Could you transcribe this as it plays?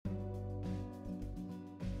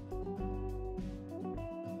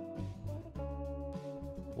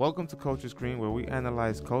Welcome to Culture Screen, where we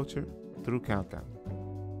analyze culture through countdown.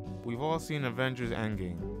 We've all seen Avengers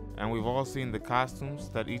Endgame, and we've all seen the costumes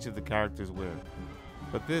that each of the characters wear.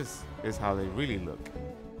 But this is how they really look.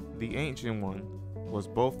 The Ancient One was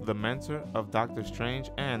both the mentor of Doctor Strange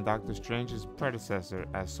and Doctor Strange's predecessor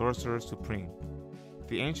as Sorcerer Supreme.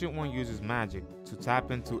 The Ancient One uses magic to tap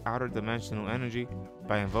into outer dimensional energy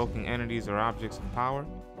by invoking entities or objects of power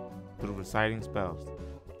through reciting spells.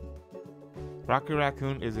 Rocket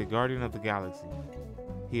Raccoon is a guardian of the galaxy.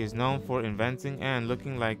 He is known for inventing and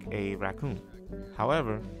looking like a raccoon.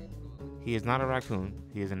 However, he is not a raccoon,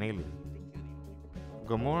 he is an alien.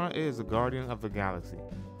 Gamora is a guardian of the galaxy.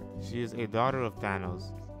 She is a daughter of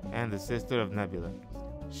Thanos and the sister of Nebula.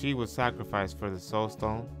 She was sacrificed for the Soul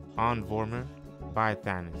Stone on Vormir by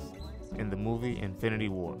Thanos in the movie Infinity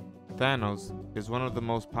War. Thanos is one of the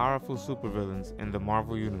most powerful supervillains in the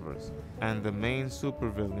Marvel Universe and the main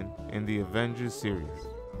supervillain in the Avengers series.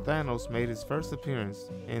 Thanos made his first appearance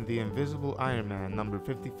in the Invisible Iron Man number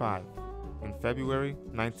 55 in February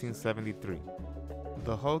 1973.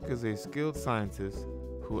 The Hulk is a skilled scientist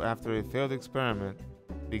who, after a failed experiment,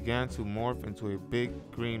 began to morph into a big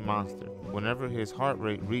green monster whenever his heart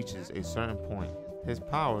rate reaches a certain point. His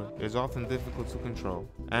power is often difficult to control,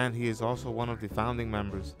 and he is also one of the founding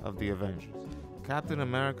members of the Avengers. Captain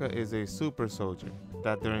America is a super soldier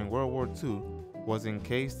that during World War II was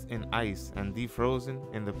encased in ice and defrozen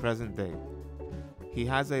in the present day. He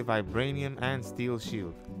has a vibranium and steel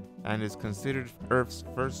shield and is considered Earth's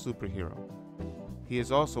first superhero. He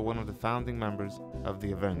is also one of the founding members of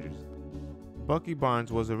the Avengers. Bucky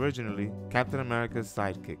Barnes was originally Captain America's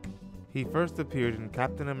sidekick. He first appeared in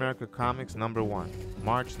Captain America Comics number 1,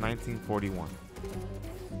 March 1941.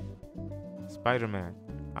 Spider-Man,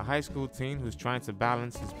 a high school teen who's trying to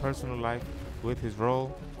balance his personal life with his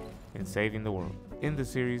role in saving the world. In the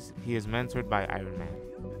series, he is mentored by Iron Man.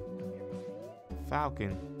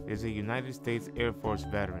 Falcon is a United States Air Force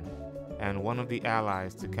veteran and one of the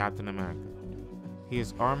allies to Captain America. He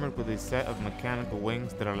is armored with a set of mechanical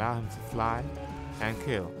wings that allow him to fly and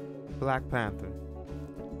kill. Black Panther.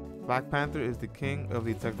 Black Panther is the king of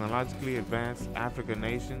the technologically advanced African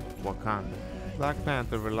nation, Wakanda. Black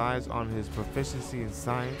Panther relies on his proficiency in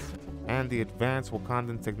science and the advanced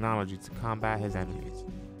Wakandan technology to combat his enemies.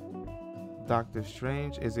 Doctor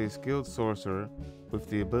Strange is a skilled sorcerer with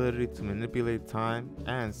the ability to manipulate time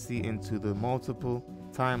and see into the multiple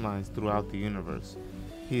timelines throughout the universe.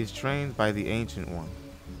 He is trained by the Ancient One.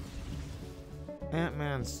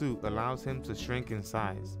 Ant-Man's suit allows him to shrink in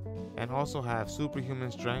size and also have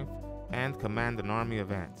superhuman strength and command an army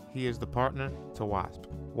of ants. He is the partner to Wasp.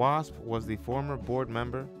 Wasp was the former board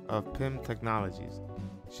member of PIM Technologies.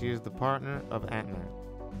 She is the partner of Ant-Man.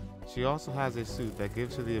 She also has a suit that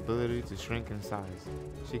gives her the ability to shrink in size.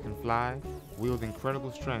 She can fly, wield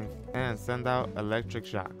incredible strength, and send out electric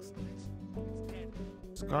shocks.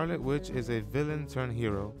 Scarlet Witch is a villain turned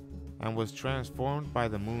hero and was transformed by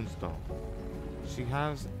the Moonstone. She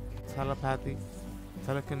has telepathy,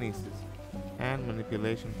 telekinesis, and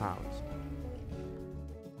manipulation powers.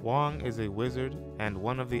 Wong is a wizard and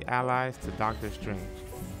one of the allies to Doctor Strange.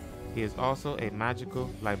 He is also a magical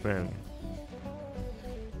librarian.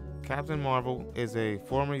 Captain Marvel is a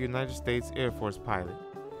former United States Air Force pilot.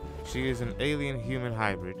 She is an alien-human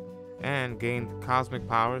hybrid and gained cosmic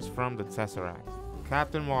powers from the Tesseract.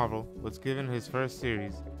 Captain Marvel was given his first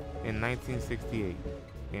series in 1968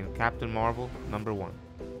 in Captain Marvel number 1.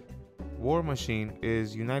 War Machine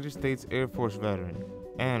is United States Air Force veteran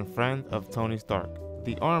and friend of Tony Stark.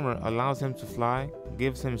 The armor allows him to fly,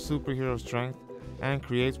 gives him superhero strength, and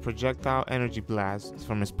creates projectile energy blasts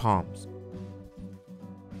from his palms.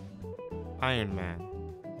 Iron Man,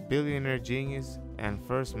 billionaire genius and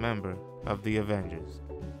first member of the Avengers.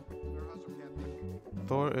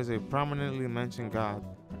 Thor is a prominently mentioned god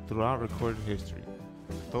throughout recorded history.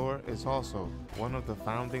 Thor is also one of the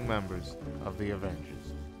founding members of the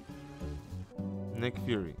Avengers. Nick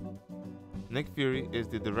Fury. Nick Fury is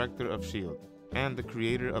the director of S.H.I.E.L.D. and the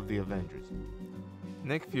creator of the Avengers.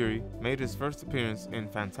 Nick Fury made his first appearance in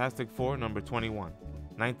Fantastic Four number 21,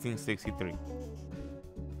 1963.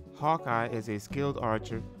 Hawkeye is a skilled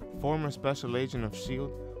archer, former special agent of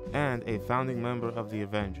S.H.I.E.L.D., and a founding member of the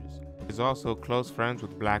Avengers. He is also close friends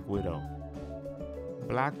with Black Widow.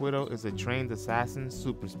 Black Widow is a trained assassin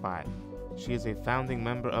super spy. She is a founding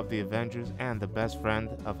member of the Avengers and the best friend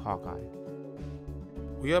of Hawkeye.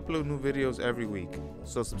 We upload new videos every week,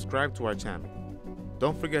 so subscribe to our channel.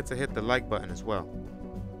 Don't forget to hit the like button as well.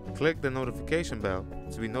 Click the notification bell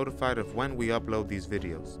to be notified of when we upload these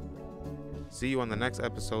videos. See you on the next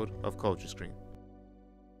episode of Culture Screen.